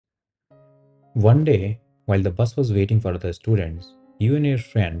One day, while the bus was waiting for other students, you and your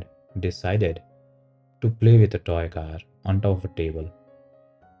friend decided to play with a toy car on top of a table.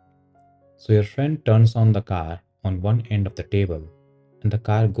 So your friend turns on the car on one end of the table and the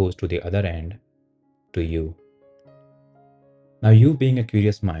car goes to the other end to you. Now, you being a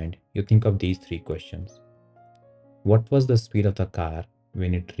curious mind, you think of these three questions. What was the speed of the car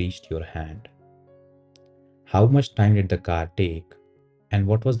when it reached your hand? How much time did the car take? And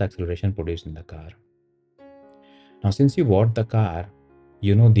what was the acceleration produced in the car? Now, since you bought the car,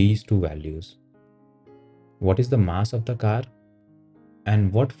 you know these two values. What is the mass of the car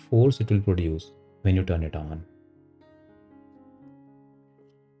and what force it will produce when you turn it on?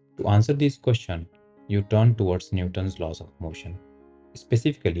 To answer this question, you turn towards Newton's laws of motion,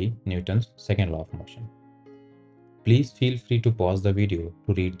 specifically Newton's second law of motion. Please feel free to pause the video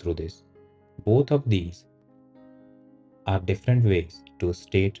to read through this. Both of these are different ways to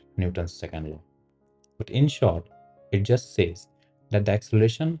state Newton's second law. But in short, it just says that the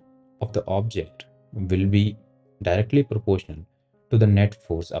acceleration of the object will be directly proportional to the net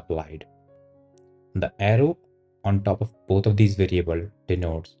force applied. The arrow on top of both of these variables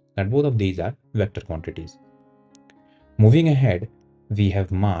denotes that both of these are vector quantities. Moving ahead, we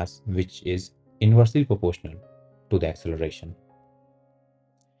have mass, which is inversely proportional to the acceleration.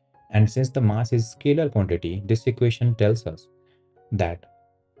 And since the mass is scalar quantity, this equation tells us that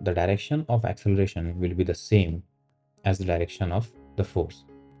the direction of acceleration will be the same as the direction of the force.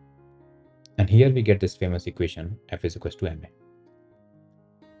 And here we get this famous equation, F is equals to ma.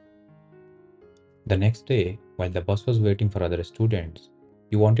 The next day, while the bus was waiting for other students,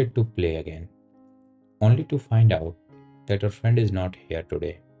 you wanted to play again, only to find out that your friend is not here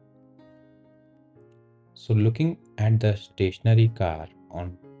today. So looking at the stationary car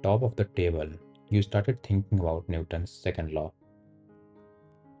on top of the table, you started thinking about Newton's second law.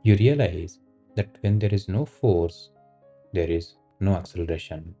 You realize that when there is no force, there is no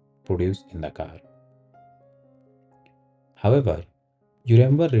acceleration produced in the car. However, you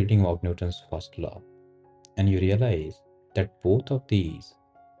remember reading about Newton's first law and you realize that both of these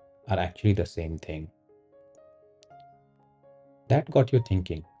are actually the same thing. That got you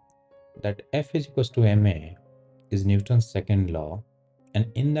thinking that F is equals to ma is Newton's second law, and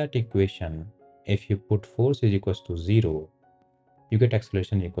in that equation, if you put force is equals to 0, you get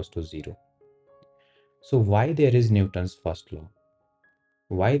acceleration equals to 0. So why there is Newton's first law?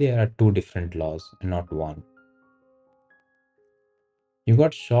 Why there are two different laws and not one? You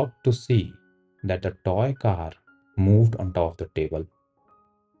got shocked to see that the toy car moved on top of the table.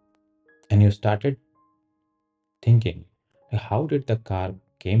 And you started thinking, how did the car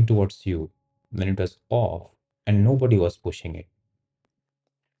came towards you when it was off and nobody was pushing it?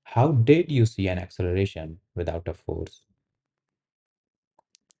 How did you see an acceleration without a force?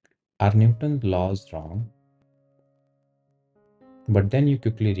 Are Newton's laws wrong? But then you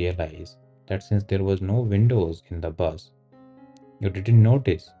quickly realize that since there was no windows in the bus, you didn't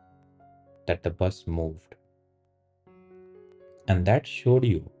notice that the bus moved. And that showed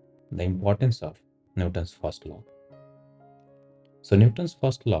you the importance of Newton's first law. So Newton's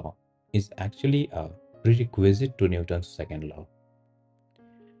first law is actually a prerequisite to Newton's second law.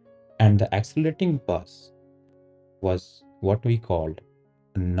 And the accelerating bus was what we called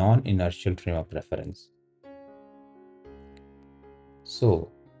a non-inertial frame of reference.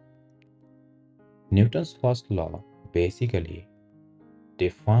 So Newton's first law basically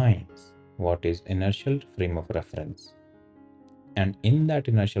defines what is inertial frame of reference. And in that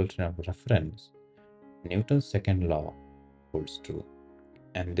inertial frame of reference, Newton's second law holds true.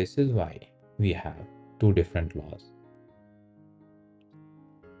 And this is why we have two different laws.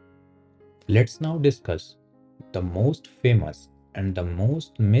 Let's now discuss the most famous and the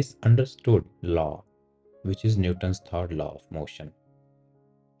most misunderstood law, which is Newton's third law of motion.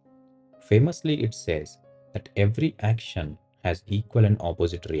 Famously, it says that every action has equal and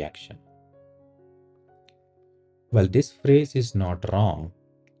opposite reaction. While this phrase is not wrong,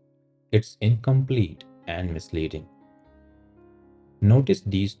 it's incomplete and misleading. Notice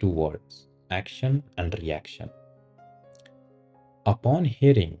these two words, action and reaction. Upon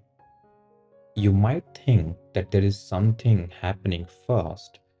hearing, you might think that there is something happening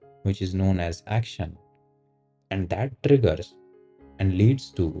first, which is known as action, and that triggers and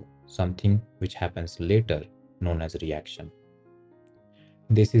leads to something which happens later, known as reaction.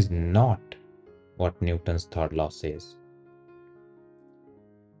 This is not what Newton's third law says.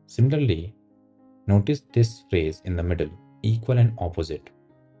 Similarly, notice this phrase in the middle, equal and opposite.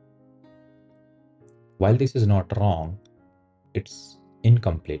 While this is not wrong, it's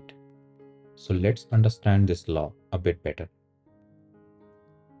incomplete. So let's understand this law a bit better.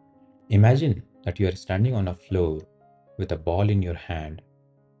 Imagine that you are standing on a floor with a ball in your hand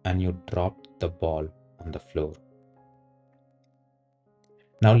and you dropped the ball on the floor.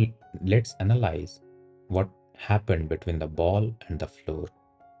 Now let's analyze what happened between the ball and the floor.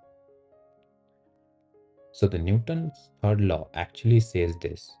 So the Newton's third law actually says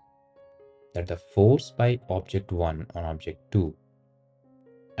this, that the force by object 1 on object 2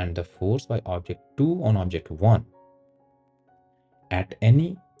 and the force by object 2 on object 1 at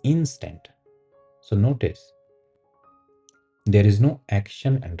any instant. So notice, there is no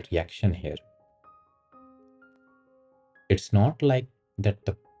action and reaction here. It's not like that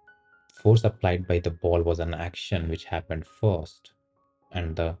the force applied by the ball was an action which happened first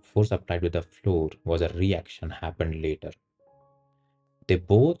and the force applied to the floor was a reaction happened later. They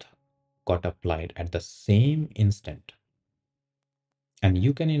both got applied at the same instant. And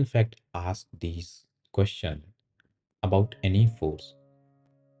you can in fact ask these questions about any force.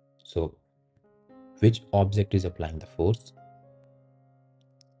 So which object is applying the force?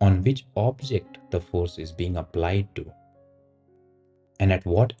 On which object the force is being applied to? And at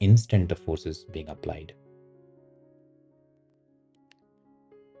what instant the force is being applied?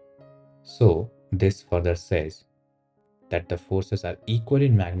 So this further says that the forces are equal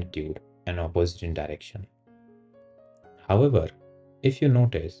in magnitude and opposite in direction. However, if you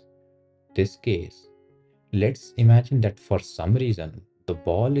notice this case, let's imagine that for some reason the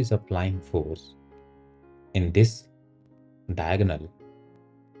ball is applying force in this diagonal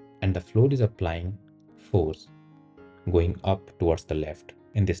and the floor is applying force going up towards the left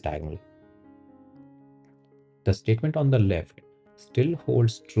in this diagonal. The statement on the left still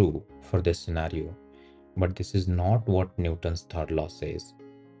holds true for this scenario, but this is not what Newton's third law says.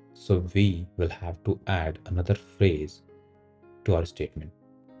 So we will have to add another phrase to our statement,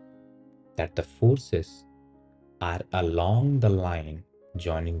 that the forces are along the line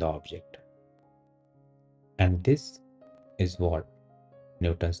joining the object. And this is what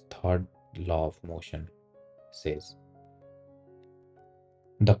Newton's third law of motion says.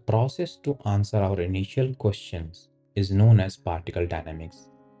 The process to answer our initial questions is known as particle dynamics,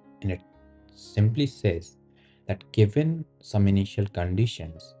 and it simply says that given some initial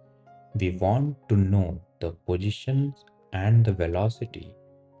conditions, we want to know the positions and the velocity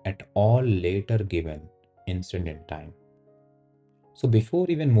at all later given instant in time. So before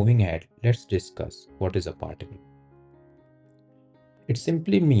even moving ahead, let's discuss what is a particle. It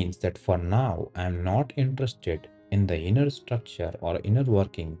simply means that for now, I am not interested in the inner structure or inner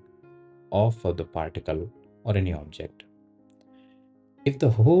working of the particle or any object. If the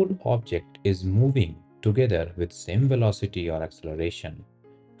whole object is moving together with same velocity or acceleration,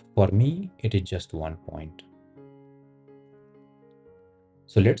 for me, it is just one point.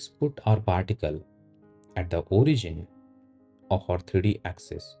 So let's put our particle at the origin of our 3D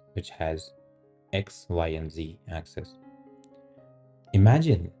axis, which has x, y, and z axis.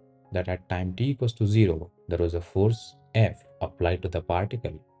 Imagine that at time t equals to 0, there was a force F applied to the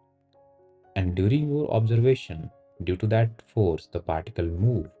particle. And during your observation, due to that force, the particle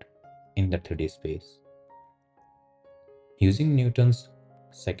moved in the 3D space. Using Newton's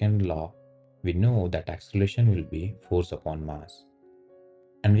second law, we know that acceleration will be force upon mass.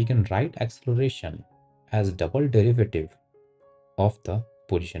 And we can write acceleration as double derivative of the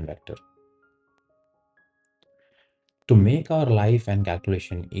position vector. To make our life and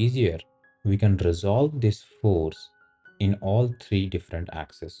calculation easier, we can resolve this force in all three different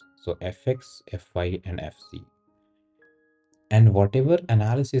axes. So Fx, Fy, and Fc. And whatever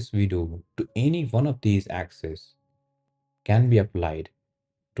analysis we do to any one of these axes can be applied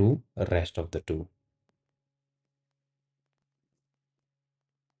to the rest of the two.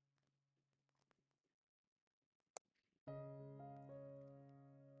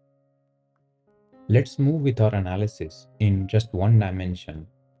 Let's move with our analysis in just one dimension,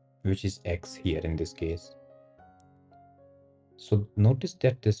 which is x here in this case. So notice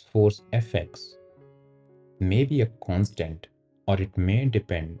that this force Fx may be a constant or it may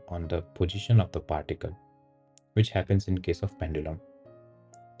depend on the position of the particle, which happens in case of pendulum.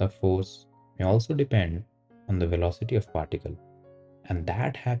 The force may also depend on the velocity of particle, and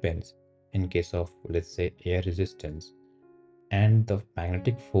that happens in case of, let's say, air resistance and the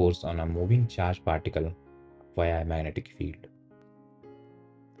magnetic force on a moving charged particle via a magnetic field.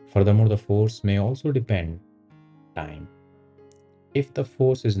 Furthermore, the force may also depend time. If the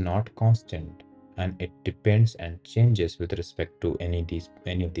force is not constant and it depends and changes with respect to any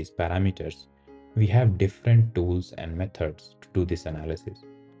of these parameters, we have different tools and methods to do this analysis.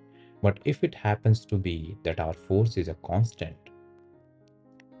 But if it happens to be that our force is a constant,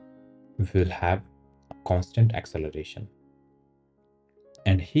 we will have a constant acceleration.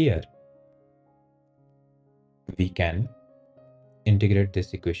 And here We can integrate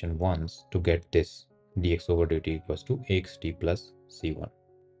this equation once to get this dx over dt equals to axt plus c1.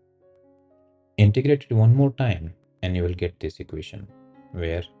 Integrate it one more time and you will get this equation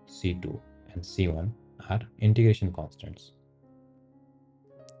where c2 and c1 are integration constants.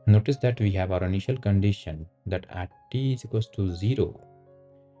 Notice that we have our initial condition that at t is equals to 0,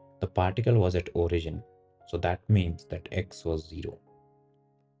 the particle was at origin. So that means that x was 0.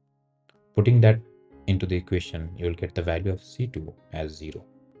 Putting that into the equation, you will get the value of c2 as 0.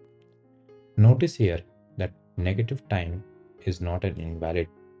 Notice here that negative time is not an invalid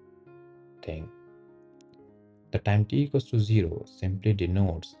thing. The time t equals to 0 simply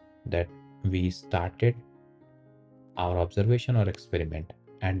denotes that we started our observation or experiment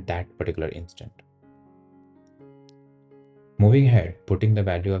at that particular instant. Moving ahead, putting the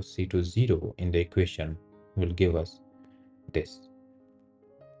value of c to 0 in the equation will give us this.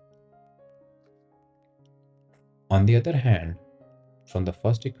 On the other hand, from the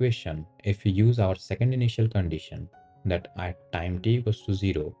first equation, if we use our second initial condition that at time t equals to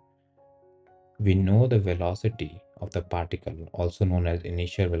 0, we know the velocity of the particle, also known as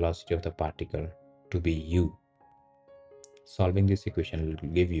initial velocity of the particle, to be u. Solving this equation will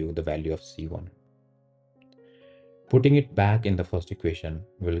give you the value of c1. Putting it back in the first equation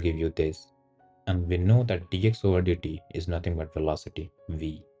will give you this, and we know that dx over dt is nothing but velocity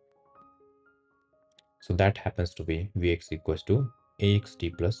v. So that happens to be vx equals to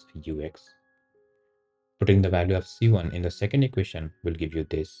axt plus ux. Putting the value of c1 in the second equation will give you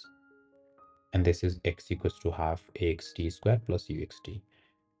this, and this is x equals to half axt square plus uxt.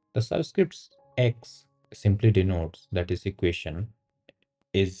 The subscript x simply denotes that this equation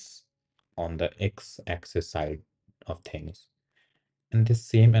is on the x-axis side of things. And this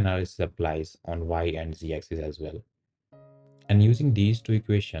same analysis applies on y and z-axis as well. And using these two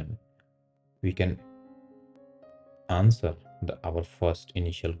equations, we can answer our first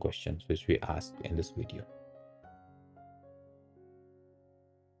initial questions which we asked in this video.